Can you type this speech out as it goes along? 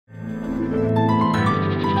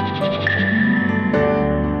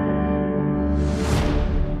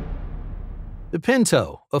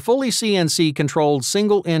Pinto, a fully CNC-controlled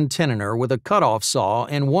single-end tensioner with a cutoff saw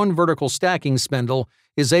and one vertical stacking spindle,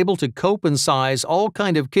 is able to cope and size all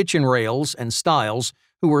kind of kitchen rails and stiles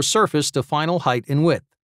who are surfaced to final height and width.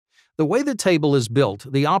 The way the table is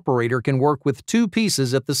built, the operator can work with two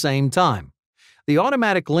pieces at the same time. The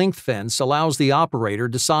automatic length fence allows the operator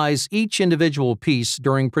to size each individual piece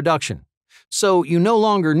during production, so you no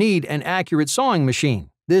longer need an accurate sawing machine.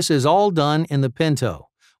 This is all done in the Pinto.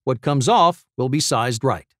 What comes off will be sized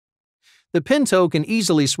right. The Pinto can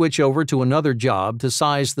easily switch over to another job to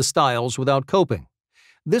size the stiles without coping.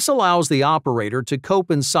 This allows the operator to cope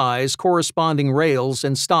and size corresponding rails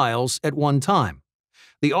and stiles at one time.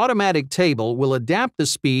 The automatic table will adapt the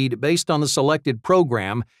speed based on the selected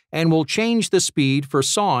program and will change the speed for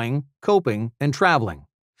sawing, coping, and traveling.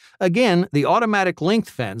 Again, the automatic length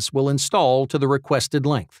fence will install to the requested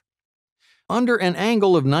length. Under an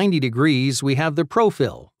angle of 90 degrees, we have the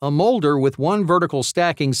Profil, a molder with one vertical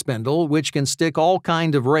stacking spindle which can stick all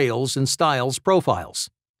kind of rails and stiles profiles.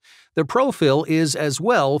 The Profil is as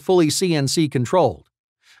well fully CNC controlled.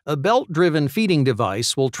 A belt-driven feeding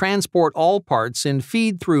device will transport all parts in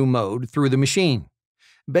feed-through mode through the machine.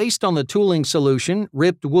 Based on the tooling solution,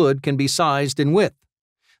 ripped wood can be sized in width.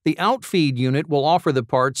 The outfeed unit will offer the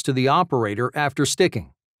parts to the operator after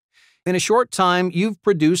sticking. In a short time, you've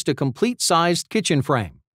produced a complete-sized kitchen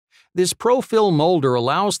frame. This Profil molder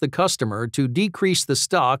allows the customer to decrease the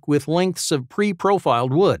stock with lengths of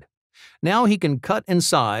pre-profiled wood. Now he can cut and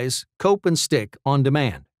size, cope and stick on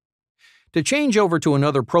demand. To change over to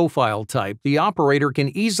another profile type, the operator can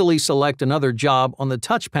easily select another job on the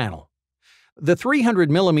touch panel. The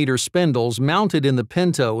 300mm spindles mounted in the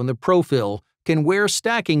Pinto and the Profil can wear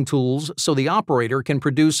stacking tools so the operator can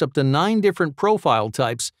produce up to 9 different profile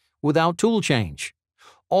types without tool change.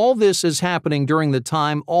 All this is happening during the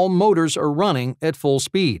time all motors are running at full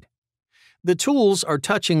speed. The tools are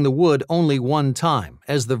touching the wood only one time,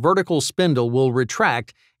 as the vertical spindle will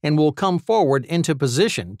retract and will come forward into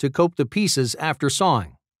position to cope the pieces after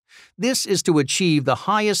sawing. This is to achieve the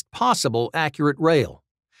highest possible accurate rail.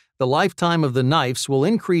 The lifetime of the knives will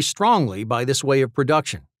increase strongly by this way of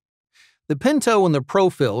production. The Pinto and the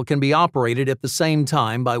Profil can be operated at the same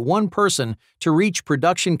time by one person to reach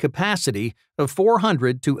production capacity of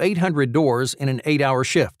 400 to 800 doors in an 8-hour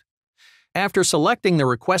shift. After selecting the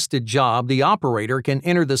requested job, the operator can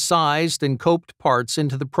enter the sized and coped parts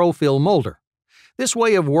into the Profil molder. This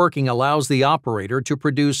way of working allows the operator to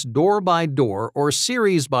produce door by door or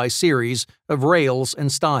series by series of rails and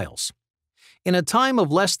stiles. In a time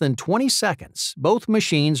of less than 20 seconds, both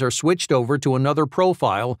machines are switched over to another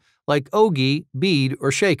profile like Ogi, bead,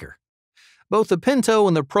 or shaker. Both the Pinto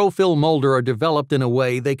and the Profil molder are developed in a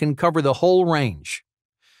way they can cover the whole range.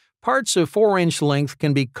 Parts of 4-inch length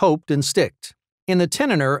can be coped and sticked. In the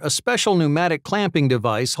tensioner, a special pneumatic clamping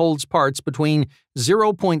device holds parts between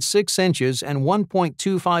 0.6 inches and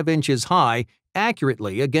 1.25 inches high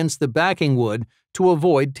accurately against the backing wood to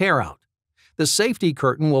avoid tear-out. The safety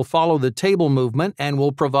curtain will follow the table movement and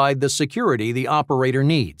will provide the security the operator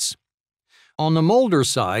needs. On the molder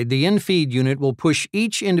side, the infeed unit will push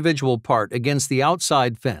each individual part against the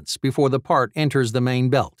outside fence before the part enters the main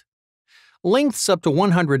belt. Lengths up to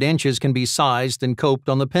 100 inches can be sized and coped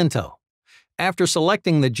on the Pinto. After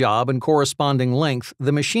selecting the job and corresponding length,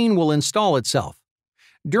 the machine will install itself.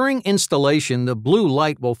 During installation, the blue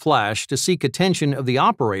light will flash to seek attention of the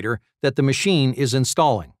operator that the machine is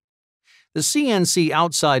installing. The CNC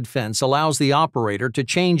outside fence allows the operator to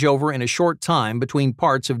change over in a short time between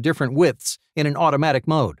parts of different widths in an automatic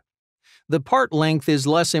mode. The part length is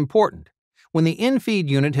less important. When the infeed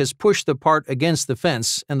unit has pushed the part against the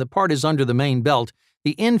fence and the part is under the main belt,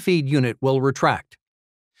 the infeed unit will retract.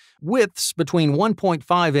 Widths between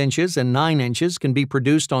 1.5 inches and 9 inches can be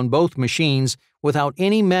produced on both machines without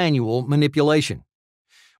any manual manipulation.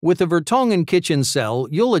 With the Vertongen kitchen cell,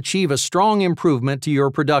 you'll achieve a strong improvement to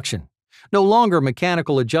your production. No longer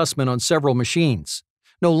mechanical adjustment on several machines.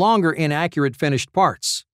 No longer inaccurate finished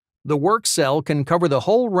parts. The work cell can cover the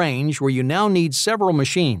whole range where you now need several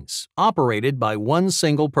machines, operated by one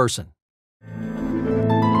single person.